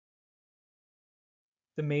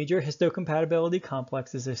The major histocompatibility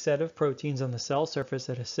complex is a set of proteins on the cell surface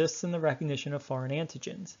that assists in the recognition of foreign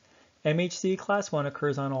antigens. MHC class I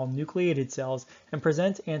occurs on all nucleated cells and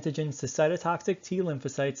presents antigens to cytotoxic T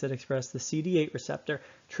lymphocytes that express the CD8 receptor,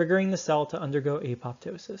 triggering the cell to undergo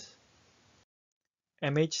apoptosis.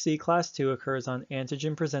 MHC class II occurs on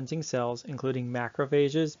antigen-presenting cells, including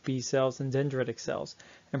macrophages, B cells, and dendritic cells,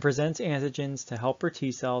 and presents antigens to helper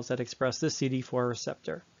T cells that express the CD4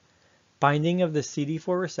 receptor. Binding of the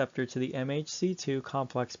CD4 receptor to the MHC2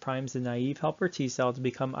 complex primes the naive helper T cell to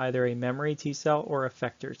become either a memory T cell or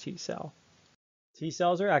effector T cell. T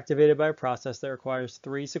cells are activated by a process that requires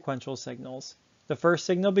three sequential signals. The first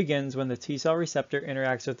signal begins when the T cell receptor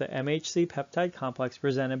interacts with the MHC peptide complex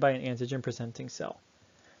presented by an antigen-presenting cell.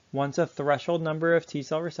 Once a threshold number of T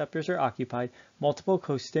cell receptors are occupied, multiple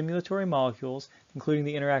co-stimulatory molecules, including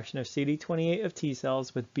the interaction of CD28 of T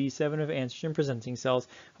cells with B7 of antigen-presenting cells,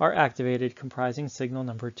 are activated, comprising signal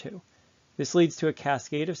number 2. This leads to a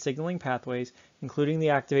cascade of signaling pathways, including the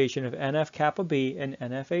activation of NF-kappa B and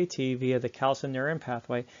NF-AT via the calcineurin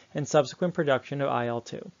pathway and subsequent production of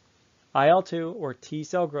IL-2. IL-2, or T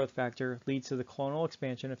cell growth factor, leads to the clonal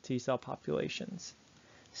expansion of T cell populations.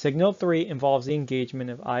 Signal 3 involves the engagement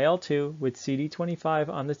of IL-2 with CD25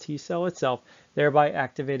 on the T cell itself, thereby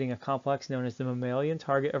activating a complex known as the mammalian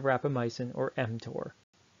target of rapamycin, or mTOR.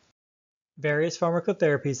 Various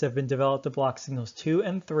pharmacotherapies have been developed to block signals 2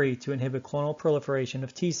 and 3 to inhibit clonal proliferation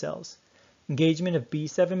of T cells. Engagement of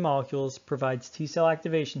B7 molecules provides T cell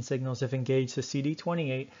activation signals if engaged to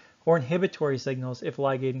CD28, or inhibitory signals if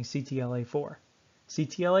ligating CTLA4.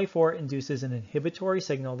 CTLA4 induces an inhibitory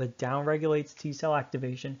signal that downregulates T cell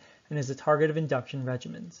activation and is a target of induction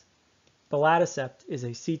regimens. Belatacept is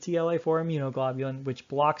a CTLA4 immunoglobulin which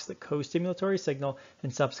blocks the co-stimulatory signal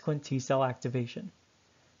and subsequent T cell activation.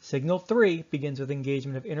 Signal 3 begins with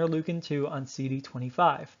engagement of interleukin-2 on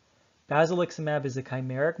CD25. Basiliximab is a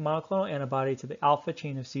chimeric monoclonal antibody to the alpha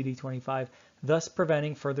chain of CD25, thus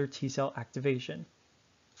preventing further T cell activation.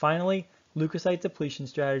 Finally, leukocyte depletion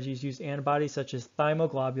strategies use antibodies such as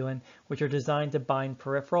thymoglobulin, which are designed to bind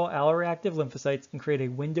peripheral alloreactive lymphocytes and create a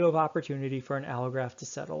window of opportunity for an allograft to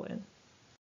settle in.